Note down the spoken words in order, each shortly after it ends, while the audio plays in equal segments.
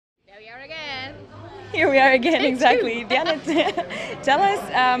are again. Here we are again, exactly. Dianne, tell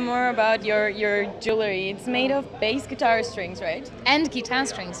us more about your jewelry. It's made of bass guitar strings, right? And guitar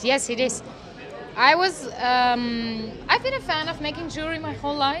strings, yes it is. I've been a fan of making jewelry my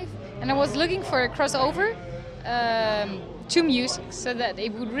whole life, and I was looking for a crossover to music so that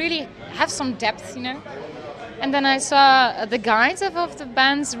it would really have some depth, you know. And then I saw the guys of the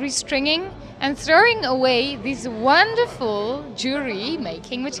bands restringing and throwing away these wonderful jewelry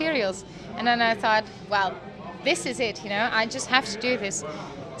making materials. And then I thought, well, this is it, you know, I just have to do this.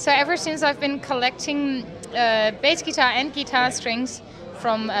 So ever since I've been collecting bass guitar and guitar strings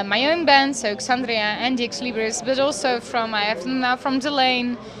from my own band, so Xandria and the Ex Libris, but also I have them now from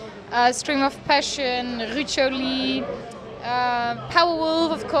Delane, Stream of Passion, Ruccioli,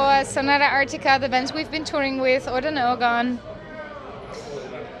 Powerwolf, of course, Sonata Arctica, the bands we've been touring with, Orden Ogan.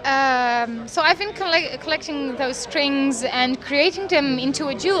 So I've been collecting those strings and creating them into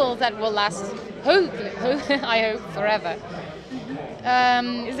a jewel that will last, I hope, forever.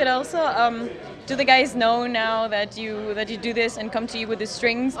 Is it also? Do the guys know now that you do this and come to you with the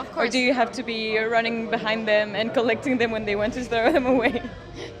strings, of course. Or do you have to be running behind them and collecting them when they want to throw them away?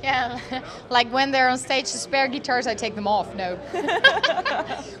 Yeah, like when they're on stage, the spare guitars, I take them off. No,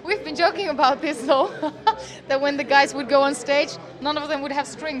 we've been joking about this though, that when the guys would go on stage, none of them would have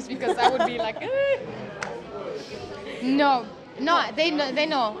strings because I would be like, No, they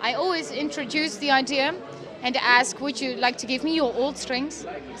know. I always introduce the idea and ask, would you like to give me your old strings?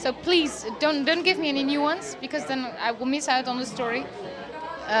 So please don't give me any new ones because then I will miss out on the story.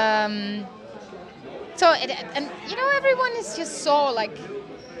 And you know, everyone is just so like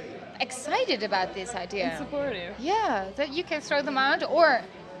excited about this idea. And supportive. Yeah, that you can throw them out or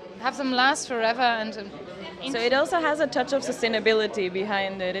have them last forever. And so it also has a touch of sustainability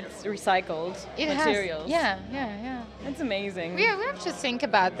behind it. It's recycled materials. Yeah. That's amazing. We have to think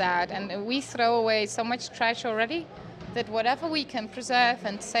about that, and we throw away so much trash already that whatever we can preserve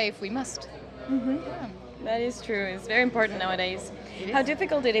and save, we must. Mm-hmm. Yeah. That is true. It's very important nowadays. How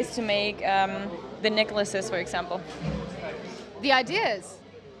difficult it is to make the necklaces, for example. The ideas.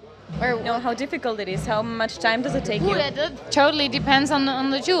 No, how difficult it is. How much time does it take you? That totally depends on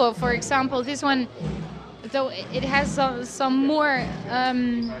the jewel. For example, this one, though it has some more,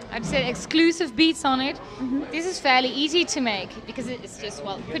 I'd say, exclusive beads on it. Mm-hmm. This is fairly easy to make because it's just,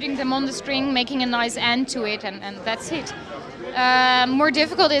 well, putting them on the string, making a nice end to it, and that's it. More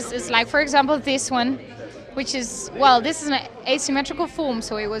difficult is like, for example, this one, which is, well, this is an asymmetrical form,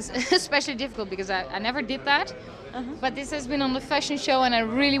 so it was especially difficult because I never did that. Uh-huh. But this has been on the fashion show, and I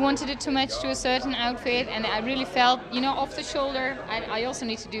really wanted it to match to a certain outfit, and I really felt, you know, off the shoulder. I also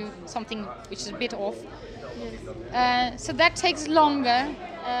need to do something which is a bit off. Yes. So that takes longer.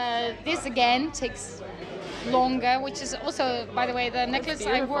 This again takes longer, which is also, by the way, the necklace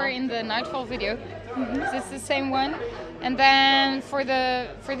I wore in the Nightfall video. Mm-hmm. So it's the same one. And then for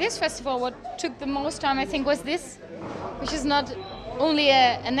this festival, what took the most time, I think, was this, which is not only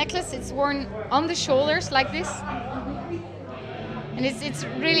a necklace, it's worn on the shoulders like this. And it's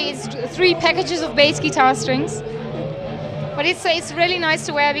really 3 packages of bass guitar strings. But it's really nice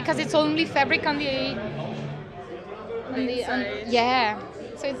to wear because it's only fabric on the yeah.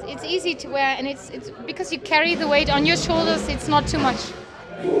 So it's easy to wear, and it's because you carry the weight on your shoulders, it's not too much.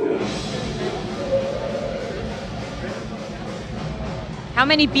 How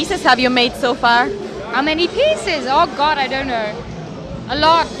many pieces have you made so far? How many pieces? Oh God, I don't know. A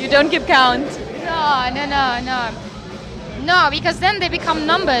lot. You don't keep count? No, because then they become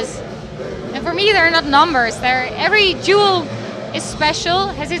numbers. And for me, they're not numbers. Every jewel is special,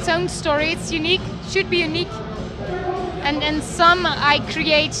 has its own story, it's unique, should be unique. And some I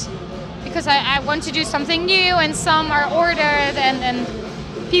create because I want to do something new, and some are ordered, and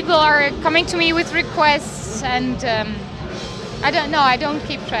people are coming to me with requests, and I don't know, I don't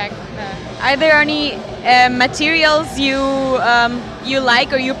keep track. No. Are there any materials you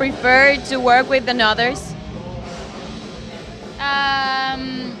like or you prefer to work with than others?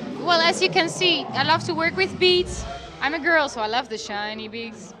 Well, as you can see, I love to work with beads. I'm a girl, so I love the shiny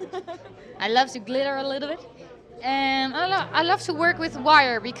beads. I love to glitter a little bit. And I love to work with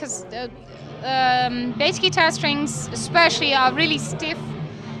wire because bass guitar strings especially are really stiff.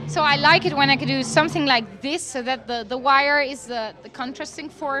 So I like it when I can do something like this, so that the wire is the contrasting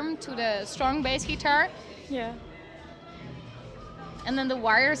form to the strong bass guitar. Yeah. And then the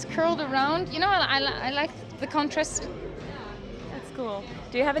wire is curled around. You know, I like the contrast. That's cool.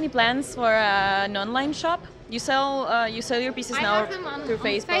 Do you have any plans for an online shop? You sell your pieces now through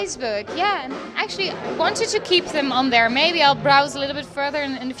Facebook. On Facebook, yeah. And actually, I wanted to keep them on there. Maybe I'll browse a little bit further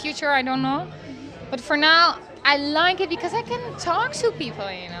in the future. I don't know. But for now, I like it because I can talk to people,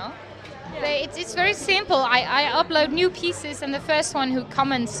 you know. It's very simple. I upload new pieces, and the first one who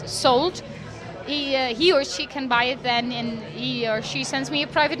comments sold, he or she can buy it then, and he or she sends me a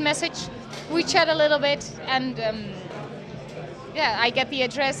private message. We chat a little bit, and I get the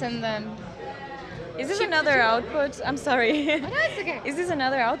address and. Is this another output? I'm sorry. Oh, no, it's okay. Is this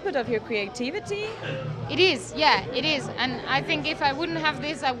another output of your creativity? It is, yeah, it is. And I think if I wouldn't have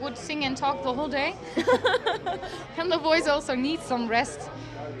this, I would sing and talk the whole day. And the voice also needs some rest.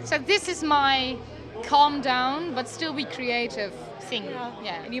 So this is my calm down, but still be creative thing.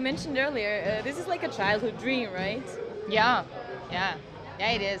 Yeah. And you mentioned earlier, this is like a childhood dream, right? Yeah,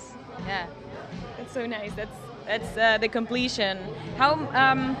 it is. Yeah. That's so nice. That's the completion.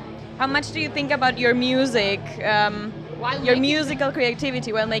 How much do you think about your music, your musical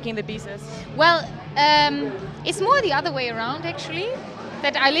creativity while making the pieces? Well, it's more the other way around actually.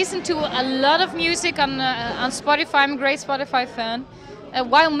 That I listen to a lot of music on Spotify. I'm a great Spotify fan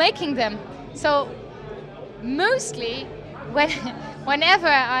while making them. So mostly, whenever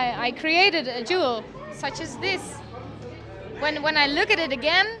I created a jewel such as this, when I look at it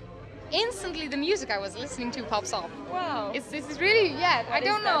again, instantly the music I was listening to pops up. Wow. This is really, I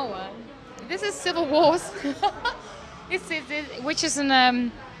don't know. One? This is Civil Wars, which is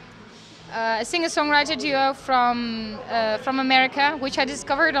a singer-songwriter duo from America, which I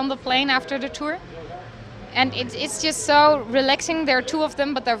discovered on the plane after the tour. And it's just so relaxing. There are two of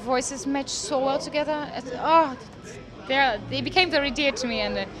them, but their voices match so well together. They became very dear to me.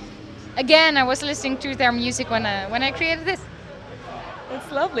 And again, I was listening to their music when I created this. That's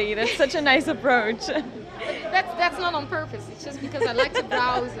lovely. That's such a nice approach. That's not on purpose. It's just because I like to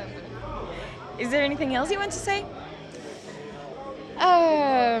browse. Is there anything else you want to say?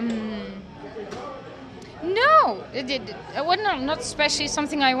 No, not especially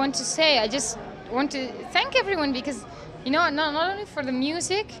something I want to say. I just want to thank everyone because, not only for the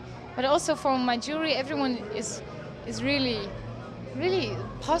music, but also for my jewelry. Everyone is really, really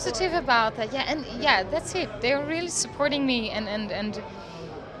positive about that. That's it. They're really supporting me and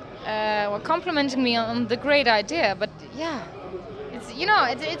complimenting me on the great idea. But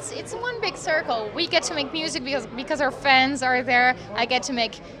it's one big circle. We get to make music because our fans are there. I get to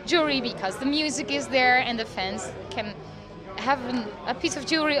make jewelry because the music is there, and the fans can have a piece of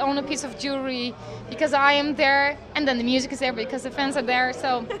jewelry, own a piece of jewelry because I am there, and then the music is there because the fans are there.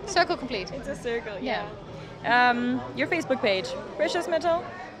 So circle complete. It's a circle. Yeah. Your Facebook page, Precious Metal.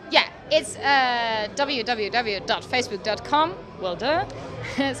 Yeah, it's www.facebook.com. Well done.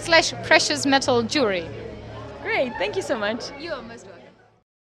 /Precious Metal Jewelry. Great. Thank you so much. You are most welcome.